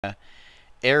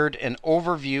aired an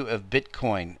overview of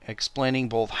Bitcoin, explaining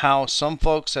both how some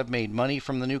folks have made money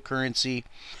from the new currency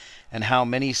and how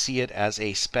many see it as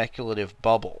a speculative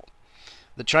bubble.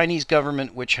 The Chinese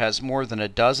government, which has more than a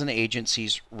dozen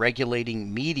agencies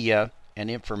regulating media and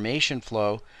information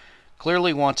flow,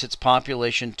 clearly wants its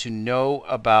population to know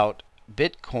about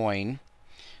Bitcoin,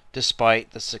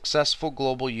 despite the successful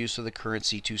global use of the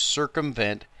currency to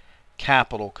circumvent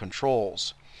capital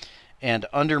controls and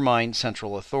undermine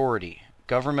central authority,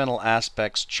 governmental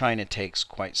aspects China takes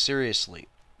quite seriously.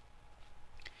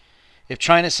 If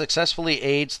China successfully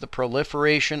aids the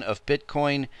proliferation of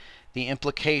Bitcoin, the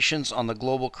implications on the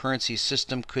global currency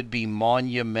system could be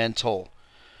monumental.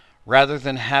 Rather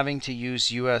than having to use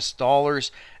US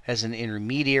dollars as an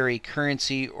intermediary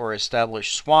currency or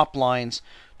establish swap lines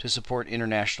to support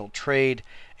international trade,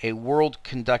 a world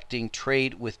conducting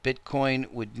trade with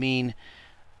Bitcoin would mean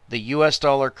the US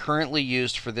dollar currently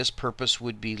used for this purpose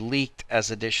would be leaked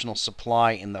as additional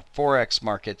supply in the forex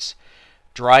markets,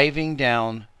 driving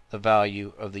down the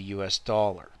value of the US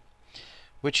dollar,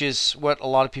 which is what a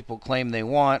lot of people claim they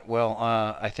want. Well,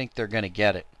 I think they're going to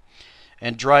get it.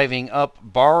 And driving up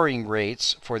borrowing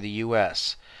rates for the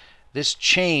US. This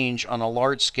change on a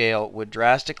large scale would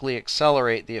drastically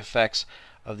accelerate the effects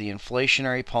of the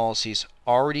inflationary policies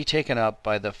already taken up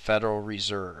by the Federal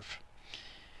Reserve.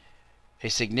 A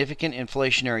significant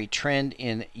inflationary trend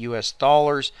in US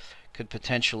dollars could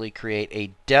potentially create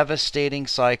a devastating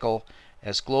cycle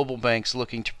as global banks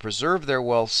looking to preserve their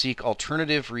wealth seek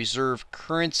alternative reserve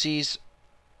currencies,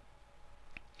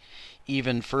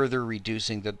 even further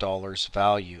reducing the dollar's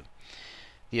value.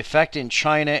 The effect in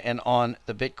China and on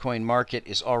the Bitcoin market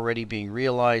is already being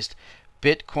realized.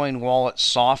 Bitcoin wallet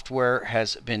software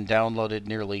has been downloaded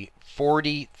nearly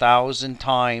 40,000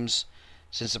 times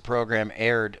since the program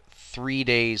aired 3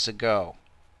 days ago.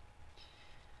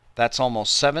 That's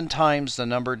almost 7 times the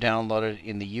number downloaded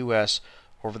in the US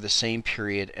over the same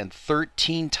period and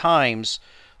 13 times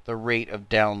the rate of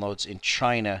downloads in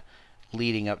China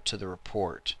leading up to the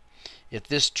report. If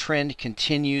this trend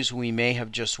continues, we may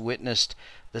have just witnessed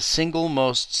the single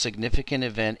most significant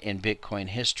event in Bitcoin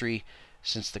history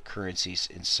since the currency's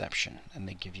inception. And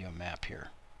they give you a map here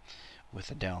with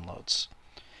the downloads.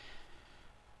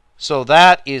 So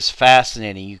that is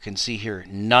fascinating. You can see here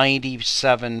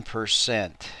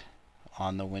 97%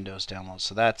 on the Windows download.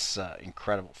 So that's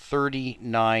incredible.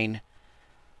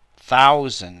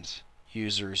 39,000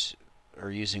 users are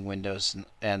using Windows,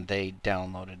 and they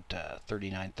downloaded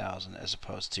 39,000 as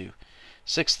opposed to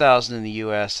 6,000 in the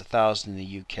US, 1,000 in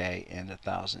the UK, and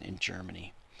 1,000 in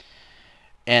Germany.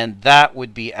 And that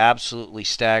would be absolutely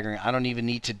staggering. I don't even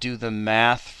need to do the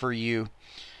math for you.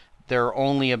 There are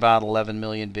only about 11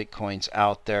 million Bitcoins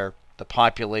out there. The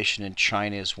population in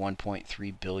China is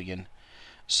 1.3 billion.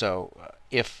 So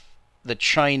if the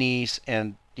Chinese,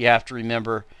 and you have to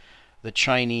remember, the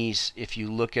Chinese, if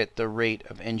you look at the rate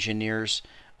of engineers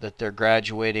that they're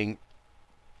graduating,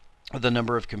 the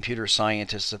number of computer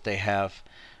scientists that they have,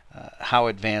 how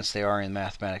advanced they are in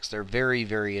mathematics, they're very,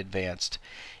 very advanced.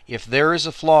 If there is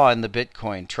a flaw in the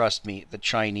Bitcoin, trust me, the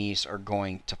Chinese are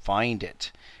going to find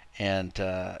it. And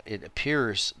it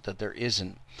appears that there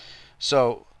isn't.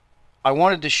 So I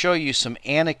wanted to show you some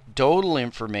anecdotal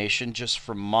information just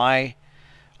from my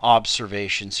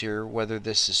observations here, whether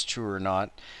this is true or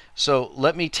not. So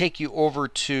let me take you over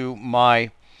to my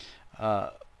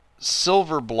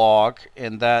Silver blog,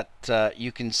 and that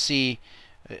you can see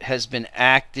has been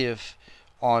active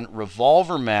on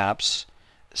revolver maps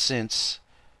since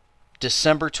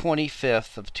December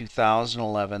 25th of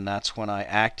 2011. That's when I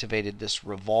activated this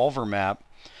revolver map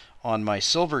on my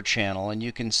Silver channel, and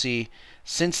you can see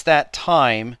since that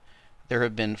time there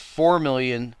have been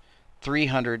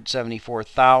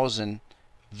 4,374,000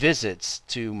 visits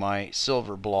to my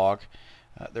Silver blog.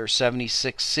 There are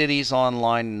 76 cities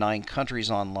online and 9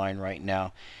 countries online right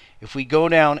now. If we go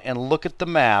down and look at the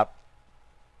map,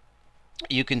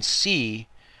 you can see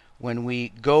when we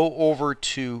go over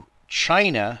to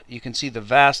China, you can see the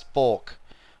vast bulk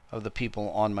of the people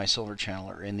on my Silver channel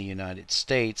are in the United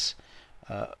States.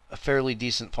 A fairly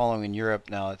decent following in Europe.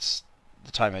 Now it's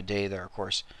the time of day there, of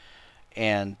course.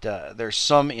 And there's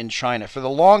some in China. For the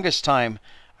longest time,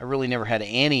 I really never had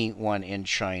anyone in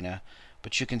China.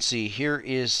 But you can see here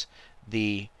is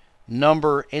the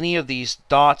number. Any of these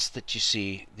dots that you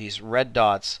see, these red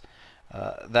dots,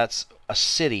 that's a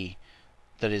city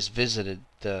that is visited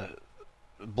the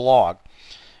blog.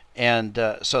 And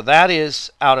so that is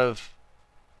out of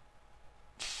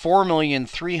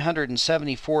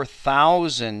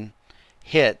 4,374,000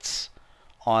 hits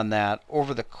on that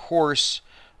over the course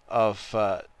of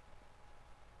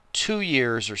 2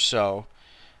 years or so.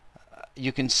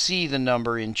 you can see the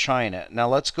number in China. Now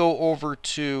let's go over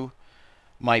to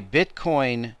my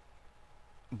Bitcoin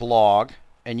blog,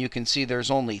 and you can see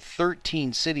there's only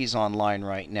 13 cities online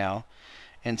right now.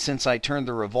 And since I turned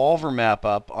the revolver map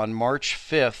up on March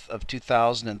 5th of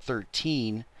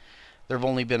 2013, there have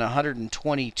only been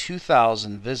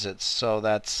 122,000 visits, so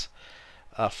that's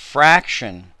a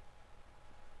fraction,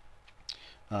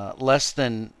 less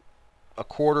than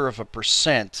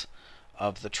 0.25%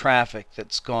 of the traffic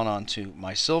that's gone onto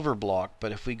my silver block.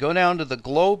 But if we go down to the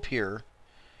globe here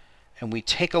and we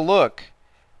take a look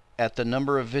at the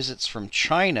number of visits from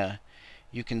China,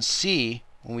 you can see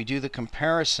when we do the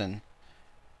comparison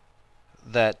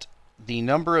that the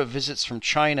number of visits from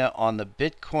China on the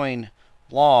Bitcoin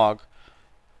blog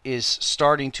is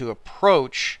starting to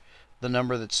approach the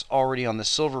number that's already on the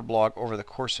silver blog over the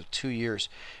course of 2 years.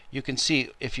 You can see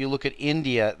if you look at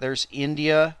India, there's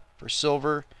India for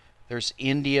silver, there's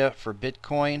India for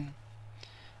Bitcoin.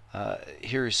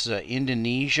 Here's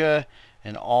Indonesia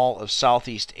and all of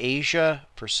Southeast Asia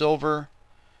for silver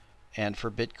and for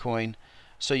Bitcoin.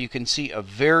 So you can see a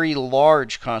very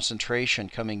large concentration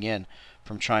coming in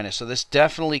from China. So this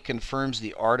definitely confirms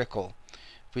the article.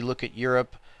 If we look at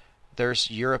Europe, there's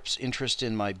Europe's interest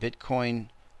in my Bitcoin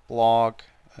blog.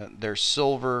 There's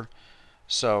silver.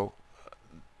 So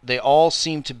they all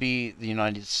seem to be the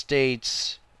United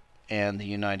States and the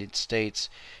United States.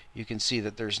 You can see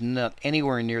that there's not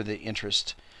anywhere near the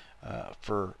interest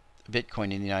for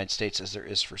Bitcoin in the United States as there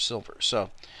is for silver. So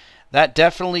that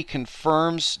definitely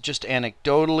confirms, just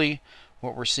anecdotally,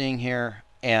 what we're seeing here.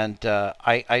 And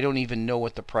I don't even know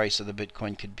what the price of the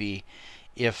Bitcoin could be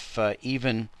if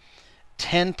even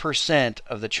 10%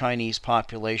 of the Chinese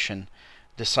population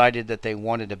decided that they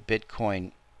wanted a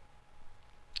Bitcoin.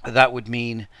 That would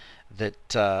mean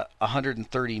that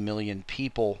 130 million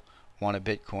people want a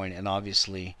Bitcoin, and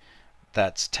obviously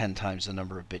that's 10 times the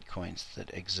number of Bitcoins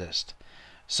that exist.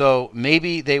 So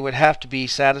maybe they would have to be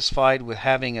satisfied with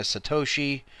having a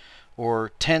Satoshi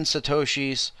or 10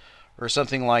 Satoshis or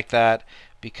something like that,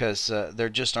 because there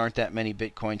just aren't that many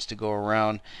Bitcoins to go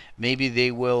around. Maybe they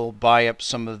will buy up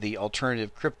some of the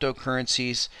alternative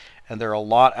cryptocurrencies, and there are a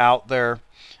lot out there.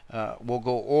 We'll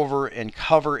go over and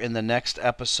cover in the next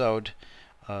episode.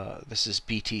 This is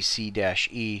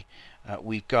BTC-E.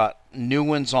 We've got new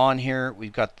ones on here.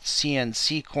 We've got the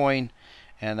CNC coin,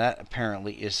 and that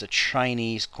apparently is a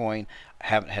Chinese coin. I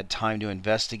haven't had time to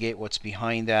investigate what's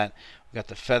behind that. We've got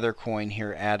the Feather coin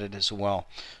here added as well.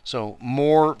 So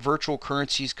more virtual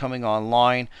currencies coming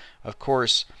online. Of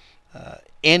course,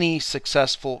 any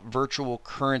successful virtual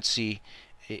currency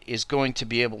is going to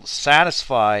be able to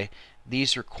satisfy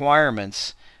these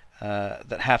requirements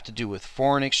that have to do with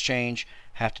foreign exchange,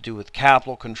 have to do with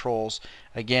capital controls.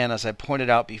 Again, as I pointed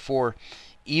out before,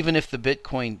 even if the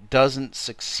Bitcoin doesn't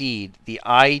succeed, the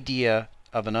idea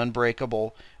of an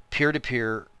unbreakable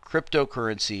peer-to-peer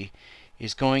cryptocurrency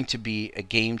is going to be a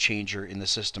game changer in the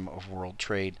system of world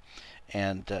trade.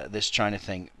 And this China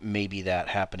thing may be that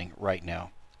happening right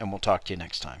now. And we'll talk to you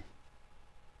next time.